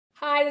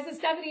Hi, this is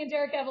Stephanie and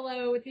Derek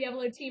Evelo with the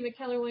Evelo Team at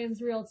Keller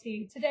Williams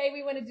Realty. Today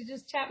we wanted to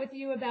just chat with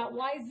you about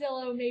why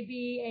Zillow may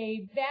be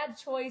a bad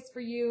choice for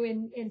you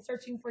in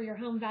searching for your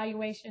home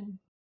valuation.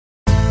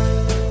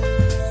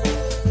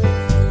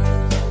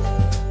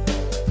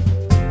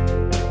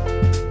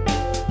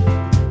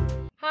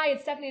 Hi,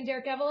 it's Stephanie and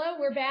Derek Evelo.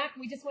 We're back.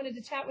 We just wanted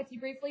to chat with you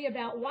briefly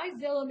about why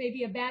Zillow may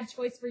be a bad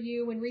choice for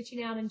you when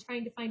reaching out and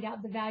trying to find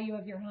out the value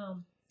of your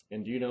home.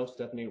 And do you know,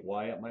 Stephanie,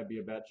 why it might be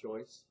a bad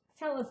choice?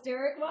 Tell us,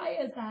 Derek, why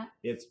is that?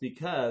 It's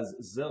because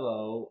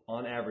Zillow,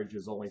 on average,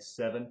 is only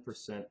 7%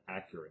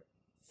 accurate.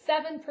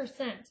 7%.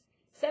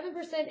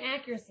 7%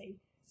 accuracy.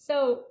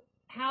 So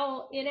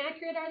how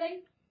inaccurate are they?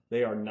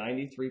 They are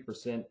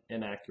 93%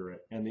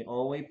 inaccurate. And the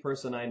only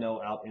person I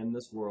know out in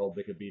this world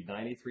that could be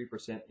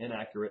 93%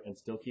 inaccurate and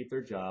still keep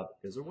their job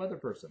is a weather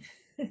person.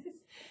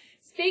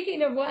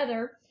 Speaking of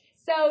weather,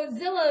 so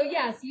Zillow,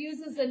 yes,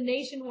 uses a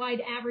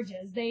nationwide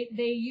averages. They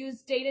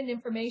use data and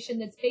information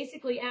that's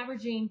basically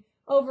averaging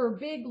over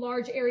big,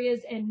 large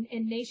areas and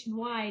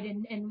nationwide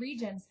and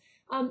regions.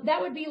 That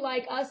would be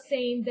like us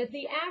saying that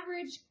the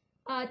average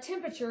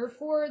temperature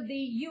for the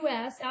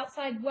U.S.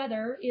 outside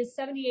weather is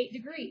 78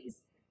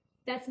 degrees.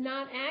 That's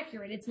not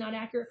accurate. It's not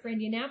accurate for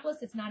Indianapolis.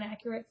 It's not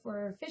accurate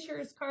for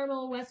Fishers,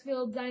 Carmel,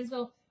 Westfield,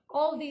 Zionsville,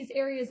 all of these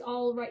areas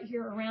all right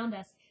here around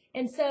us.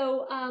 And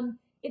so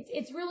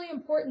it's really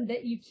important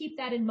that you keep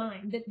that in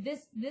mind, that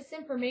this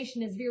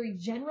information is very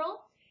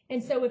general.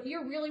 And so if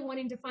you're really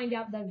wanting to find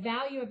out the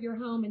value of your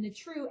home and the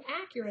true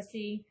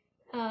accuracy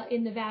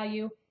in the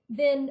value,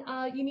 then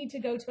you need to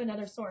go to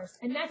another source.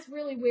 And that's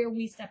really where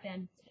we step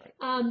in.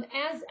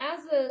 As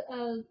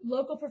a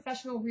local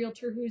professional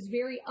realtor who's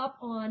very up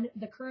on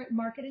the current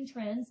market and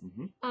trends,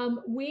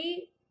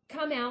 we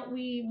come out,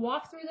 we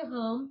walk through the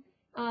home,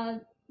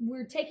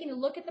 we're taking a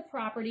look at the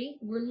property,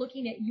 we're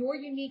looking at your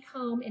unique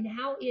home and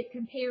how it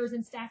compares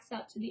and stacks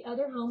up to the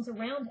other homes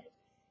around it.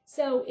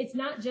 So it's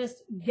not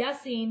just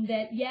guessing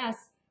that,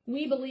 yes,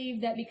 we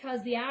believe that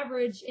because the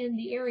average in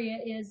the area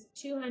is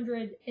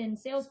 200 in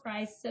sales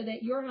price, so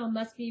that your home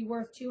must be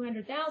worth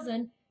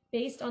 200,000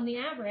 based on the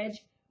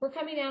average. We're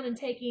coming out and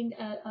taking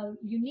a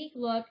unique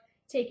look,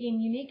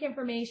 taking unique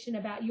information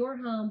about your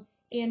home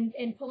and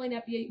pulling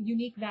up a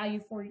unique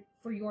value for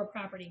your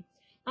property.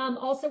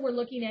 Also, we're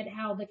looking at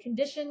how the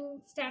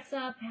condition stacks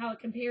up, how it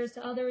compares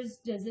to others.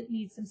 Does it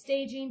need some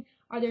staging?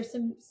 Are there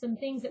some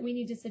things that we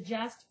need to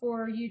suggest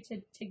for you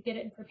to get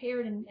it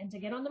prepared and to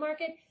get on the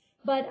market?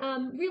 But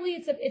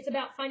really, it's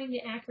about finding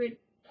the accurate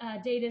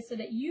data so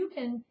that you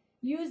can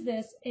use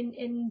this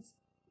in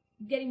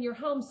getting your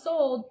home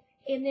sold,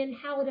 and then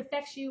how it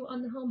affects you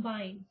on the home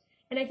buying.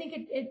 And I think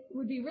it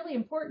would be really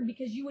important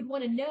because you would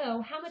want to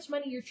know how much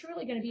money you're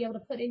truly going to be able to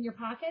put in your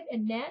pocket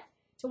and net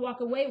to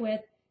walk away with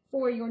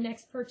for your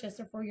next purchase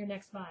or for your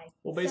next buy.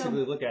 Well,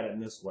 basically, look at it in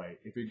this way.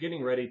 If you're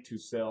getting ready to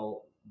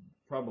sell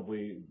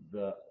probably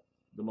the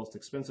most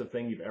expensive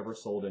thing you've ever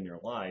sold in your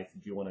life,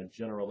 do you want a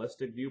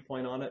generalistic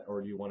viewpoint on it,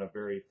 or do you want a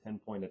very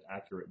pinpointed,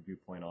 accurate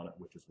viewpoint on it,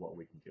 which is what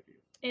we can give you?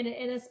 And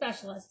a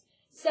specialist.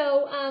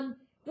 So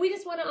we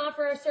just want to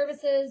offer our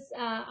services.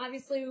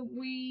 Obviously,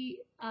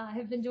 we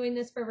have been doing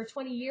this for over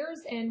 20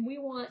 years, and we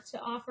want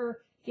to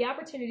offer the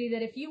opportunity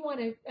that if you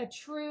want a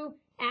true,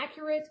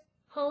 accurate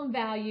home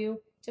value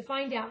to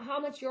find out how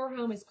much your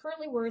home is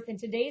currently worth in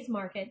today's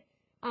market,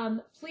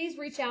 please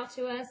reach out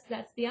to us.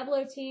 That's the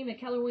Evelo Team at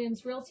Keller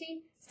Williams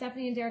Realty,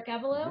 Stephanie and Derek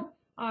Evelo.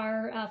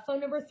 Our phone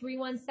number,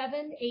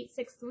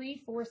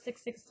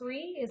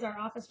 317-863-4663, is our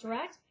office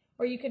direct,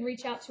 or you can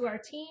reach out to our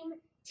team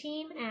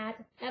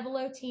at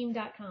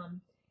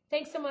eveloteam.com.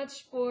 Thanks so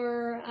much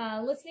for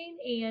listening,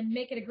 and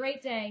make it a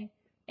great day,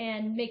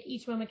 and make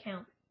each moment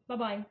count.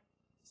 Bye-bye.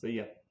 See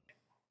ya.